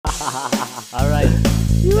Alright,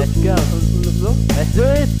 let's go. Let's do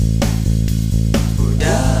it.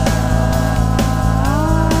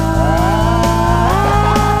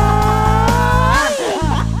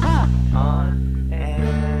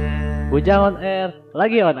 Bujang on air,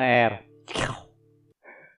 lagi on air.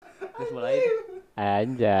 Terus mulai.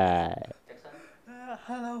 Anjay.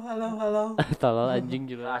 Halo. Tolol anjing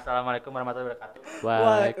juga. Assalamualaikum warahmatullahi wabarakatuh.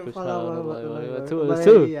 Waalaikumsalam warahmatullahi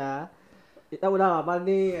wabarakatuh. Iya. Kita udah lama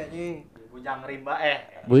nih anjing. Bujang rimba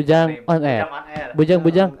Bujang on air.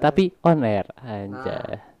 Bujang tapi on air.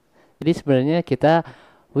 Anjay. Jadi sebenarnya kita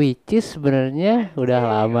sebenarnya udah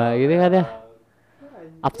lama gitu kan ya.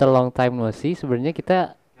 After long time no see, sebenarnya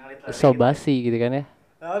kita so basi gitu kan ya.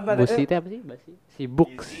 Busi itu apa sih? Basi.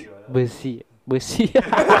 Sibuk. Besi.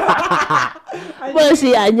 Besi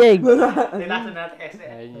anjing.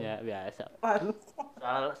 Iya, biasa.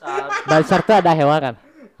 Soal Banser tuh ada hewan kan?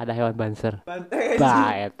 Ada hewan banser.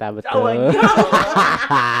 Bah, eta betul.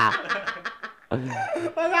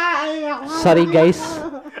 Sorry guys.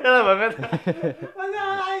 Elah banget.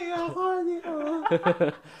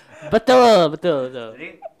 Betul. Jadi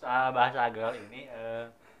soal bahasa gaul ini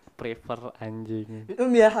Prefer anjing. Itu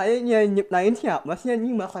biasanya nyiptain siapa sih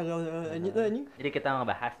anjing bahasa gaul anjing tuh anjing. jadi kita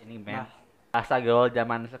ngebahas ini men. Bahasa gaul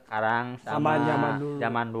zaman sekarang sama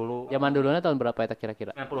zaman dulu. Zaman dulunya tahun berapa ya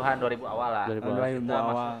kira-kira? 90-an 2000 awal lah. 2000 Kita awal.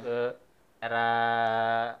 masuk ke era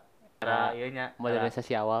ieunya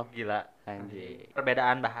Modernisasi awal. gila. Anjing.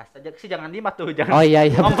 Perbedaan bahasa aja sih, jangan nyimak tuh, jangan. Oh iya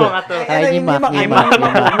Ngomong betul. atuh. Kayak nyimak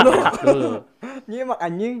dulu. Nyimak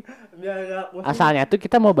anjing biar enggak Asalnya tuh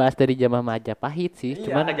kita mau bahas dari zaman Majapahit sih, Iya.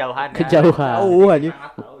 cuman Kejauhan. ya. kejauhan. tahu anjing.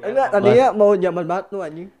 Sangat tahu ya. Enggak, tadinya mau zaman batu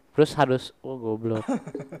anjing. Terus harus goblok.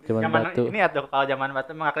 Zaman Zaman batu. ini atuh kalau zaman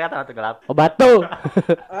batu mah kelihatan atuh gelap. Oh batu.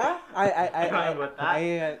 Hah? Anggota.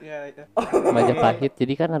 Iya. Majapahit.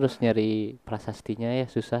 Jadi kan harus nyari prasastinya ya,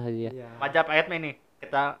 susah aja. Iya. Majapahit mah ini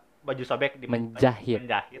kita baju sobek di Menjahit.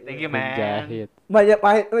 Thank you man. Menjahit. Banyak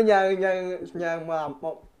pahit tuh yang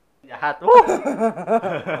merampok. Jahat.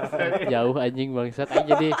 Jauh anjing bangsat aing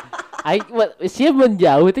jadi aing sih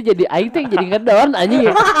menjauh itu jadi aing teh jadi ngedon anjing.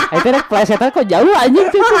 Aing teh rek plesetan kok jauh anjing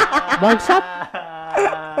tuh. Bangsat.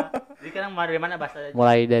 Jadi kan mau dari mana bahasa?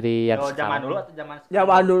 Mulai dari yang Zaman sekarang. dulu atau zaman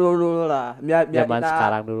Zaman dulu lah. Biar Zaman kita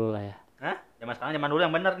sekarang dulu lah ya. Hah? Zaman sekarang, zaman dulu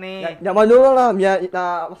yang bener nih. Zaman dulu lah biar kita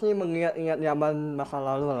pasti mengingat-ingat zaman masa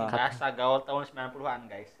lalu lah. Bahasa gaul tahun 90-an,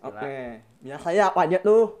 guys. Gila. Oke. Biar saya apa aja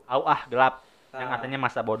tuh? Gelap. Yang Ah. artinya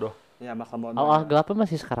masa bodoh. Ya masa bodoh. Oh, gelapnya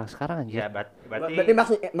masih sekarang anjir. Ya, berarti Berarti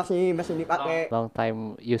masih dipakai. Long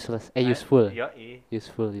time useless useful. Yoi.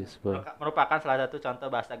 Useful. Merupakan salah satu contoh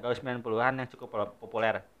bahasa gaul 90-an yang cukup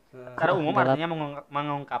populer. Secara umum Gelap. artinya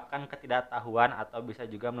mengungkapkan ketidaktahuan atau bisa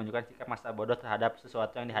juga menunjukkan sikap masa bodoh terhadap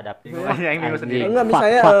sesuatu yang dihadapi. Yang bingung Anjing. sendiri. Enggak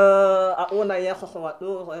misalnya Fuck. aku nanya sesuatu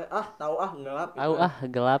saya tahu gelap. Tahu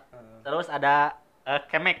gelap. Terus ada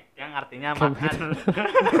kemek yang artinya makan.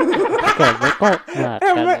 Kemek kok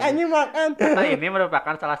Emek makan. anjing makan. Kata ini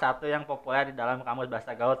merupakan salah satu yang populer di dalam kamus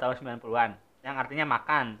bahasa gaul tahun 90-an yang artinya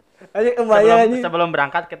makan. Anjing kebayang anjing. Sebelum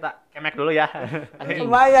berangkat kita kemek dulu ya. Anjing.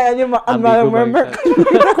 Kebayang anjing makan Ambigu bareng memek.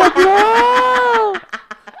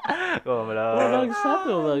 Goblok.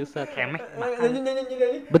 Bangsat. Kemek Anjing.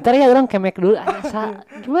 Bentar ya orang kemek dulu.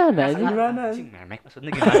 Gimana anjing? Gimana? anjing memek maksudnya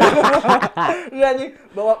gimana? Enggak anjing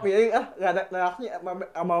bawa piring enggak ada reaksi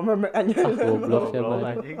sama memek anjing. Goblok siapa?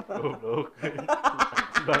 Anjing, goblok.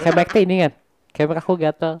 Kemek teh ini kan. Kemek aku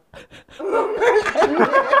gatel.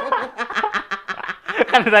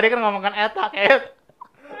 Kan tadi kan ngomongkan eta kayak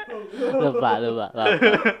Lupa.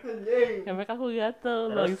 Kemek aku gatel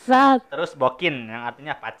bangsat. terus bokin yang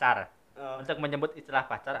artinya pacar. Oh. Untuk menyebut istilah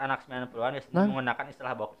pacar anak 90-an Nah. menggunakan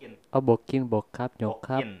istilah bokin. Oh bokin, bokap,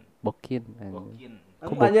 nyokap, Bokin. bokin. Bokin. Kok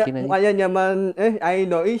Mukanya bokin anjing? mukanya zaman ai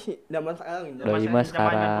doi sih zaman sekarang gitu. Doi mah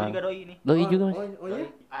sekarang. Dulu juga doi ini. Doi juga Oh, masih. oh iya.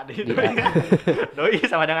 Adik Dia. doi. Doi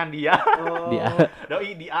sama dengan dia. Oh. Dia. Doi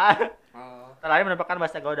dia. Oh. Terakhir merupakan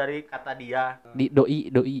bahasa gaul dari kata dia. Di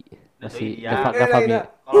doi. Masih Doi, ya. Gak family.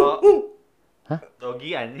 Kalau Hah?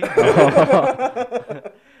 dogi anjing.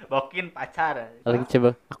 Bokin pacar.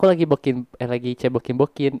 Aku lagi lagi cebokin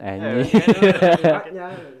anjing. Maknya.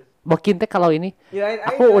 Bokin teh kalau ini Kirain ai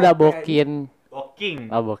aku udah kayak bokin. Boking.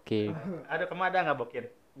 Oh bokin. Ada kamu ada nggak bokin?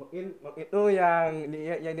 Bokin itu yang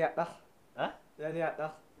di atas. Hah? Yang di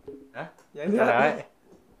atas. Hah? Yang di atas. Cewek.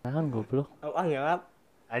 Naon goblok. Oh, gelap.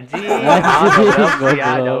 Anjing. Anjing, Goblok.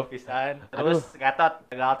 Ya, goblok. jauh pisan. Terus gatot,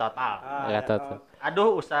 gagal total. Gatot.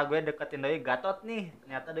 Aduh, usaha gue deketin doi gatot nih.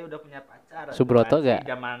 Ternyata dia udah punya pacar. Subroto Masih gak?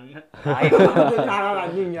 Zaman lain. Salah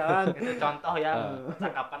anjing jangan. Itu contoh yang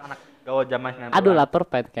cakapan anak gaul zaman 90-an. Aduh lapar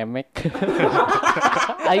pengen kemek.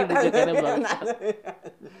 Aing tunjukannya bangsat.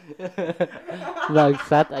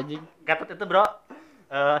 Bangsat anjing. Gatot itu bro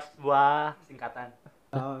sebuah singkatan.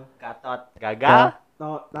 Oh. Gatot gagal.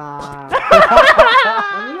 Nah.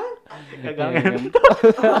 Gagal.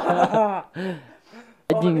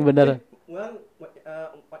 Anjing bener. Ulang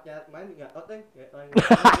empatnya main Gatot deh.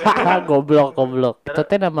 Goblok. Itu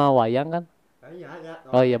teh nama wayang kan? Iya,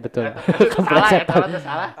 Gatot. Oh iya betul. Salah ya, Keplesetan. itu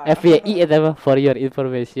salah. FYI itu mah for your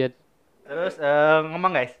information. Terus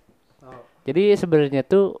ngomong guys. Oh. Jadi sebenarnya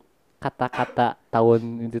tuh kata-kata tahun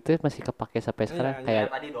itu tuh masih kepake sampai sekarang Iya, kayak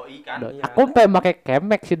Tadi doi kan. Iya. aku pengen pakai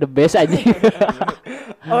kemek sih the best aja.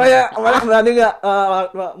 Oh ya, kemarin berani nggak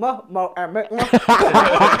mau emek mah?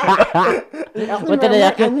 Gua tidak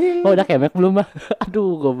yakin. Oh udah kemek belum mah?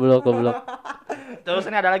 Aduh goblok. Terus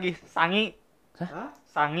ini ada lagi sangi. Hah?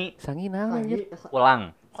 Sangi Sangi naon anjir?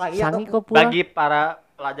 pulang. Sangi kok pulang? Bagi para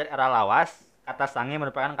pelajar era lawas, kata sangi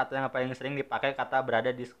merupakan kata yang paling sering dipakai kata berada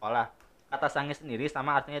di sekolah. Kata sangi sendiri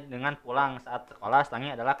sama artinya dengan pulang saat sekolah.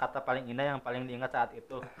 Sangi adalah kata paling indah yang paling diingat saat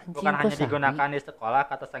itu. Bukan Anjing, hanya kok digunakan di sekolah,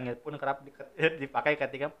 kata sangi pun kerap dipakai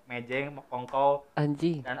ketika mejeng, kongkow,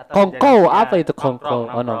 Anjing. dan atau Kongkow perjanjian. apa itu kongkow?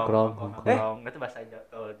 Oh nongkrong. Itu bahasa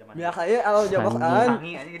zaman Biasanya kalau zaman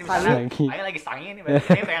sangi aja jadi misalnya Sangi. ayo lagi sangi nih berarti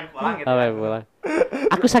ini pengen pulang gitu. Apa pulang?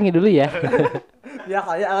 Aku sangi dulu ya.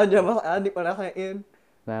 biasanya kalau zaman diperasain.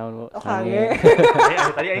 Nah, mau Oh, sangi.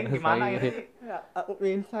 Tadi aing gimana Sangi. ini? Ya, aku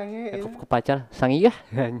ingin sange. Aku ke pacar sangi ya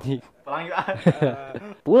anjing. Pulang yuk.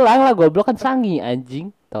 Pulang lah goblok kan sangi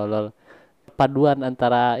anjing. Tolol. Paduan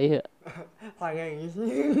antara iya Sange ngisi.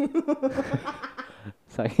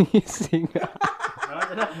 sangi ngising.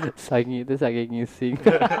 Sangi itu sangi ngising.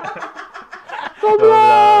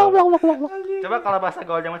 Goblok. Coba kalau bahasa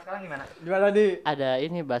gaul zaman sekarang gimana? Gimana nih? Ada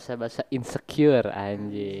ini bahasa-bahasa insecure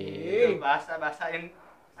anjing. Itu bahasa-bahasa yang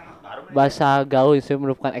sangat baru. Bahasa gaul itu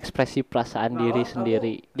merupakan ekspresi perasaan diri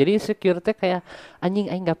sendiri. Jadi insecure teh kayak anjing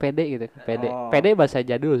aing enggak pede gitu. Pede. Oh. Pede bahasa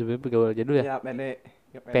jadul sebenarnya gaul jadul ya. Ya, pede.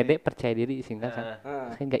 Pede percaya diri singkat kan.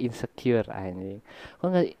 Saya enggak insecure anjing. Kok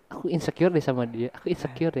enggak aku insecure deh sama dia. Aku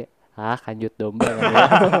insecure ya. Ah, kanjut domba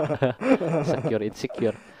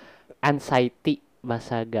insecure. Anxiety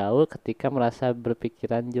bahasa gaul ketika merasa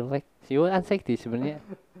berpikiran jelek. Sih anxiety sebenarnya.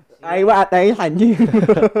 Aing mah ateis anjing.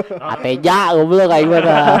 Ateja goblok aing mah.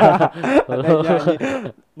 Ateis anjing.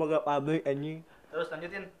 Boga pabrik anjing. Terus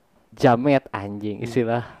lanjutin. Jamet anjing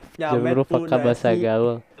istilah Jamet merupakan tuh bahasa nasi.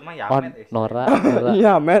 gaul. Itu mah On yamet ya. Nora.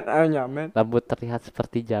 Nyamet, nyamet. Rambut terlihat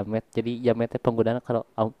seperti jamet. Jadi jametnya penggunaan kalau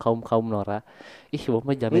kaum Nora. Ih, wah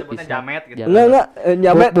mah jamet Sebutnya bisa. jamet gitu. Enggak,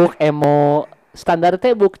 nyamet. Buk emo standar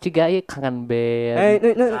teh buk ciga ieu kangen band.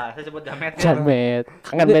 Nah, saya sebut jamet ya. Jamet.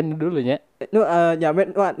 Kangen band dulunya. Itu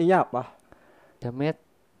nyamet itu artinya apa? Jamet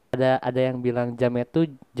ada yang bilang jamet tuh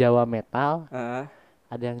Jawa metal, Heeh.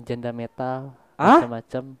 ada yang janda metal, Ah?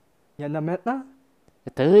 macam-macam. Nyamet lah.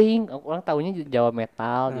 Teuing, orang tahunya Jawa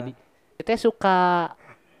metal. Jadi kita suka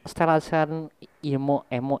setelan emo.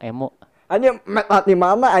 Anjing metal di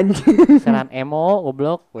mana anjing? Setelan emo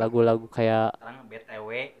goblok, lagu-lagu kayak Sekarang BTW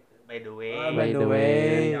by the way. By the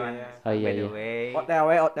way. Oh By iya the iya.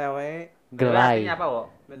 way. OTW. Gelai. Artinya apa, Wo?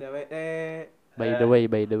 BDW By the way.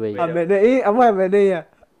 BDI apa BDI ya?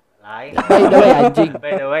 Lain. By the way anjing.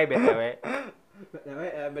 By the way, BTW.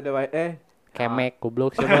 BDW Kemek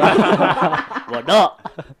goblok semua. Bodoh.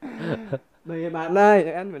 bagaimana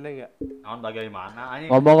ya kan bener enggak? Naon bagaimana anjing?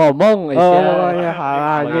 Ngomong-ngomong Oh ya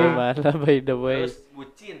salah anjing. Bagaimana by the way? Terus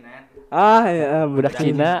bucin kan. Ah ya Budak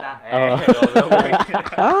Cina. Oh.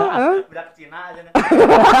 Budak Cina aja nih.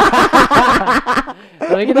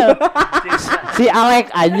 Kalau kita si Alek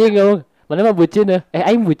anjing ngomong. Mana mah bucin ya?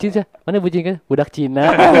 Aing bucin sih. Mana bucin kan? Budak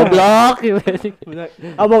Cina. Goblok gitu anjing.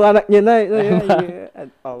 Abang anaknya naik itu ya.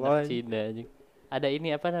 Allah. Budak Cina anjing. Ada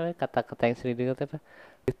ini apa namanya? Kata-kata yang sering dengar apa?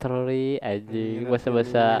 Literally anjing,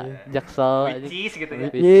 bahasa-bahasa Jaksel anjing. Wicis gitu ya.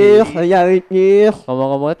 Yes, ya yes.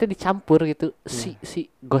 Ngomong-ngomongnya tuh dicampur gitu. Si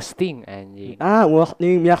ghosting anjing. Ah,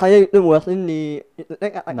 wasning biasanya itu wasning di itu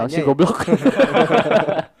teh Nah, si katanya. goblok.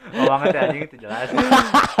 Oh banget ya anjing itu jelas.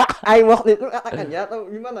 Ai wasning itu katakannya atau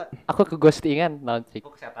gimana? Aku ke ghostingan naon cik.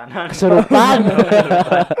 Aku kesetanan. Kesurupan.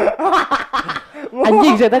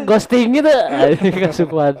 Anjing saya ghosting gitu. Anjing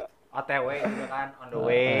kesurupan. OTW gitu kan on the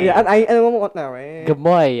way. Iya, ai ngomong OTW.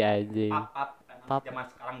 Gemoy anjing. Pap zaman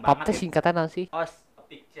sekarang Pap banget. teh singkatan naon sih? Post a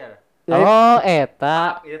picture. Oh,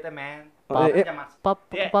 eta. Pap itu teh men. Pap. Zaman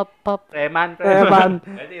Pap. preman. Preman.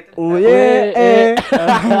 Jadi itu. Uye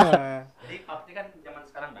Jadi pap itu kan zaman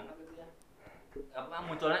sekarang banget gitu ya. Apa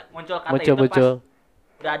muncul kata itu Muncul.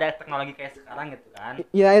 pas udah ada teknologi kayak sekarang gitu kan.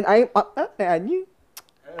 Kirain ai teh anjing.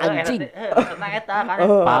 Anjing. Maksudnya eta kan.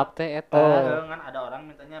 Oh. Pap teh eta. Kan ada orang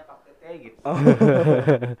mintanya pap tete gitu.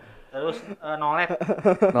 Terus no life.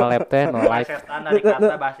 No lab teh, no life. Setan dari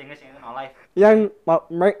kata bahasa Inggris ini no life. Yang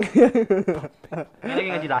make Ini lagi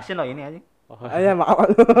ngejelasin loh ini aja. ayah maaf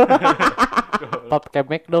Pop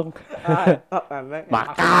kemek dong. make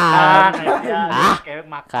Makan. Kayak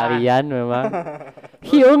makan. Kalian memang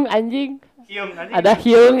hiung anjing. Hiung anjing. Ada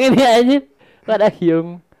hiung ini anjing. Kok ada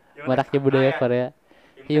hiung? Hiung Maraknya kakak budaya ya. Korea.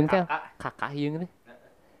 Hiung teh kakak. kakak hiung teh.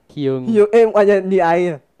 Hiung. hiu aja di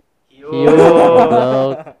air Hiung.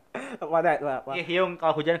 Goblok. apa dah itu apa Iya hiung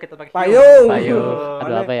kalau hujan kita pakai payung Payung.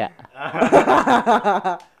 Aduh apa ya?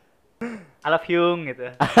 I love hiung gitu.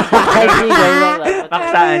 Anjing goblok.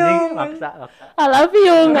 Maksa anjing, maksa. I love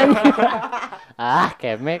hiung anjing.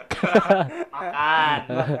 Kemek. Makan.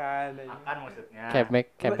 makan Makan maksudnya.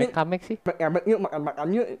 Kemek kamek sih. make yuk makan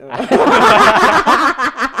yuk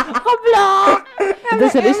Goblok. Itu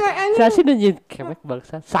serius. Saya sih nunjuk kemek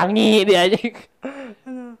bangsa. Sangi dia anjing.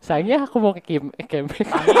 Sangi aku mau ke kemek.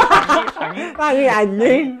 Sangi. lagi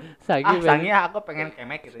anjing Sangi. Sangi aku pengen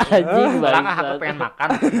kemek gitu. Anjing Orang bangsat. aku pengen makan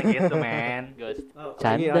gitu men.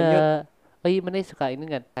 Canda. Oh iya mana suka ini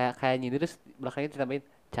kan kayak nyindir terus belakangnya ditambahin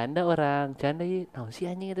canda orang, canda ya. Nah sih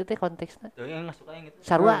anjing itu teh konteksnya. Tuh yang enggak suka yang gitu.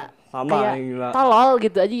 Sarua sama kayak gila tolol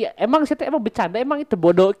gitu aja. Emang sih teh emang bercanda emang itu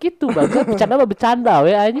bodoh gitu banget. Bercanda mah bercanda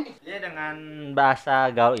we anjing. Jadi dengan bahasa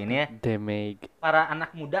gaul ini ya, Demeg. para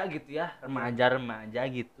anak muda gitu ya, remaja-remaja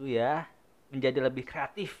gitu ya, menjadi lebih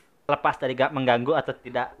kreatif. Lepas dari gak mengganggu atau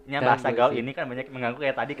tidaknya bahasa Ganggu gaul sih. ini kan banyak mengganggu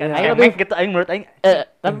kayak tadi kan. Iya. Kemek gitu aing menurut aing.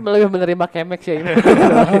 Kan lebih menerima kemek sih ini.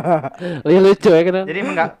 Lebih lucu ya kan. Jadi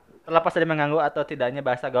terlepas dari mengganggu atau tidaknya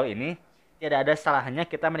bahasa gaul ini, tidak ada salahnya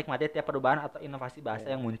kita menikmati tiap perubahan atau inovasi bahasa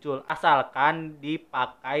yang muncul, asalkan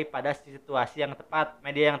dipakai pada situasi yang tepat,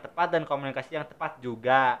 media yang tepat, dan komunikasi yang tepat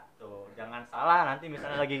juga. Tuh, jangan salah nanti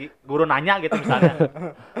misalnya lagi guru nanya gitu misalnya.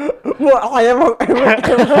 gua kayak mau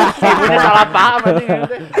Ibunya salah paham anjing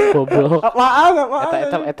gitu. Goblok.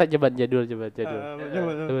 apaan Eta jaman jadul. Jaman jadul.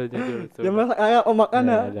 Jaman kayak makan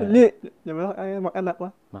Ya, ah ada. ini jaman kayak makan apa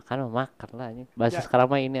Makan mah makan lah anjing. Bahasa sekarang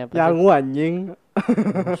mah ini apa? yang anjing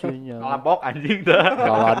Maksudnya. Kalabok anjing tuh.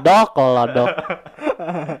 Kolodok.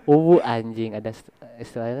 Uwu anjing ada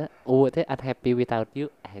istilahnya. Uwu teh unhappy without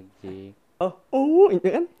you anjing. ini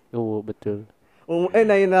kan Betul.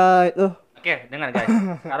 nah itu Oke, dengar guys.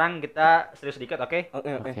 Sekarang kita serius sedikit, oke?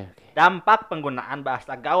 oke Oke. Dampak penggunaan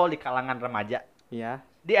bahasa gaul di kalangan remaja. ya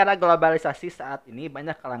Di era globalisasi saat ini,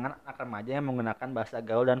 banyak kalangan anak remaja yang menggunakan bahasa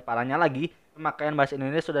gaul dan parahnya lagi, pemakaian bahasa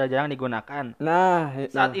Indonesia sudah jarang digunakan. nah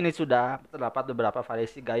Saat ini sudah terdapat beberapa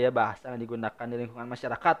variasi gaya bahasa yang digunakan di lingkungan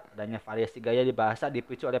masyarakat. Adanya variasi gaya di bahasa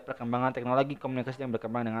dipicu oleh perkembangan teknologi komunikasi yang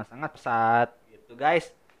berkembang dengan sangat pesat. Gitu guys.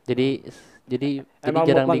 Jadi emang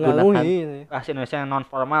jarang digunakan. mempengaruhi. Bahasa Indonesia yang non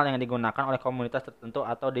formal yang digunakan oleh komunitas tertentu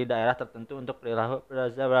atau di daerah tertentu untuk perilaku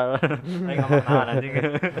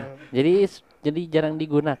Jadi jarang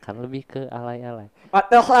digunakan, lebih ke alay-alay.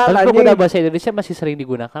 Padahal Tapi anjing pemuda bahasa Indonesia masih sering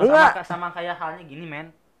digunakan. Enggak. sama kayak halnya gini men.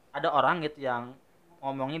 Ada orang gitu yang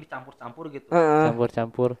ngomongnya dicampur-campur gitu. Heeh.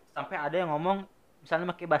 Campur-campur. Sampai ada yang ngomong misalnya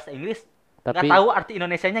pakai bahasa Inggris nggak Tapi tahu arti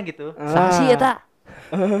Indonesianya gitu. sanksi ya tak?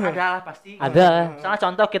 Ada lah pasti. Ada. Misalnya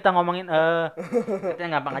contoh kita ngomongin kita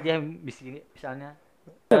yang gampang aja misalnya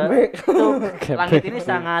langit ini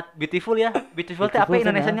sangat beautiful ya. Beautiful teh apa Beautiful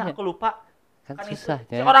Indonesianya teh aku lupa. Kan Kan itu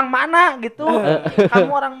susahnya. si orang mana gitu.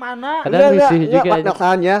 Kamu orang mana? Kadang risih juga anjing.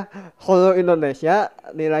 Padahalnya kalau Indonesia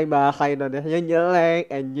nilai bahasa Indonesia jelek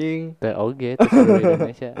anjing. Teh oge teh seluruh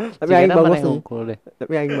Indonesia. Tapi Jika aing mana bagus nih. hungkul deh.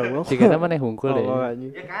 Tapi yang bagus. Jika mana hungkul deh. Oh,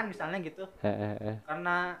 anjing. Ya kan misalnya gitu.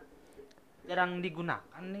 Karena jarang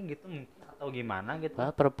digunakan nih gitu mungkin atau gimana gitu.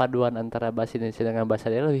 Wah, perpaduan antara bahasa Indonesia dengan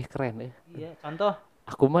bahasa daerah lebih keren ya. Iya, contoh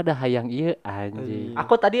Aku mah dah hayang ieu anjing.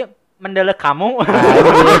 aku tadi mendelek kamu.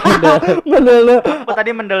 Bener. Aku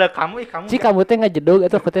tadi mendelek kamu, kamu. Ci kamu teh ngajedog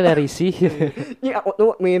atuh aku teh da risih. Ini aku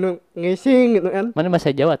tuh minum ngising gitu kan. Mana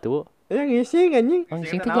bahasa Jawa tuh? Ya ngising anjing. Oh,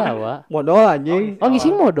 ngising teh Jawa. Bodoh anjing. Oh,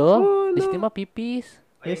 ngising modal. Bodoh. Di sini mah pipis.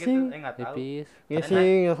 Oh, iya gitu, ngising. saya nggak tahu. Pipis.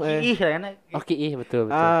 Ngising. Ih, kayaknya. Oh, kiih betul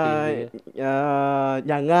betul. Ah, Kiih.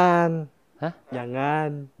 jangan. Hah?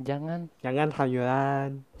 Jangan Jangan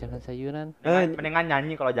sayuran. sayuran. Mendingan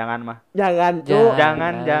nyanyi kalau jangan mah. Jangan tuh.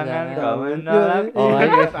 Jangan kau menolak. Oh,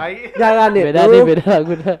 iya. Jangan itu. Beda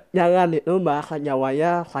lagu dah. Jangan itu bahasa Jawa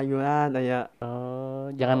ya sayuran aya. Oh,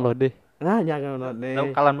 jangan lo deh. Nah, jangan deh. Tahu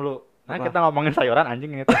kalan dulu. Nah, Apa? kita ngomongin sayuran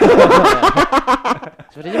anjing gitu.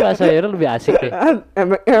 Sebenarnya bahasa daerah lebih asik deh.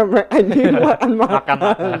 Emek anjing makan. Makan.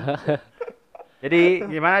 Jadi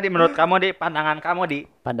gimana menurut kamu pandangan kamu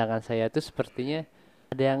Pandangan saya tuh sepertinya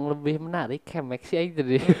Ada yang lebih menarik kemek sih aing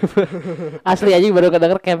tadi. Asli anjing baru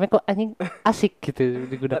kedenger kemek kok anjing asik gitu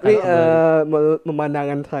digunakan. Tapi kembali. menurut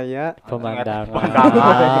pemandangan saya Pemandangan.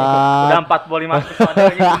 Udah 45 episode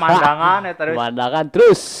ini pemandangan ya terus. Pemandangan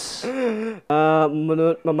terus.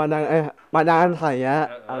 menurut pandangan saya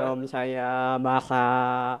kalau misalnya bahasa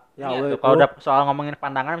Iya Jawa tuh, itu kalau udah soal ngomongin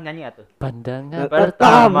pandangan nyanyi ya tuh. Pandangan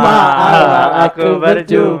pertama aku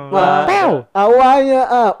berjumpa. Pew. awalnya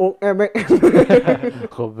emek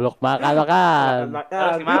Goblok makan.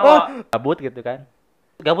 Terus gimana? Gabut gitu kan.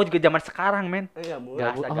 Gabut juga zaman sekarang, men.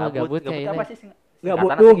 Gabut, Bahasa gabut kayak apa ini. sih? Gabut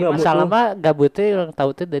Singkatan tuh, apa gimana? Masalah mah gabutnya orang tahu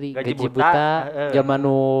tuh dari Gaji gaji buta, buta, zaman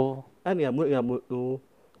nu kan gabut tuh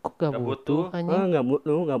kok gabut tuh anjing. gabut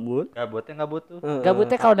Gabutnya gabut tuh.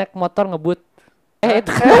 Gabutnya kalau naik motor ngebut. Itu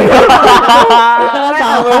kan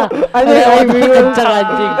kenceng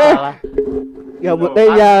anjing salah. gabutnya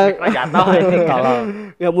yang jatuh ini kalau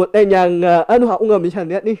gabutnya yang aku nggak bisa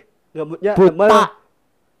lihat nih gabutnya Buta.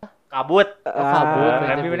 kabut. Kabut Tapi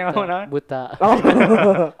aja bener buta. ngomong naon? Buta.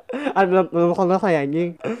 belum kalau saya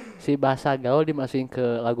anjing Si bahasa gaul dimasukin ke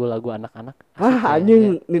lagu-lagu anak-anak.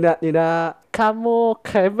 anjing tidak Kamu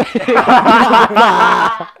kemek.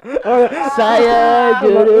 Saya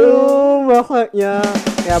juru. maksudnya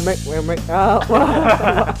memek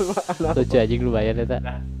Lucu anjing lumayan eta.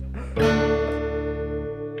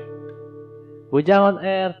 Bujang on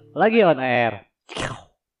air, lagi on air.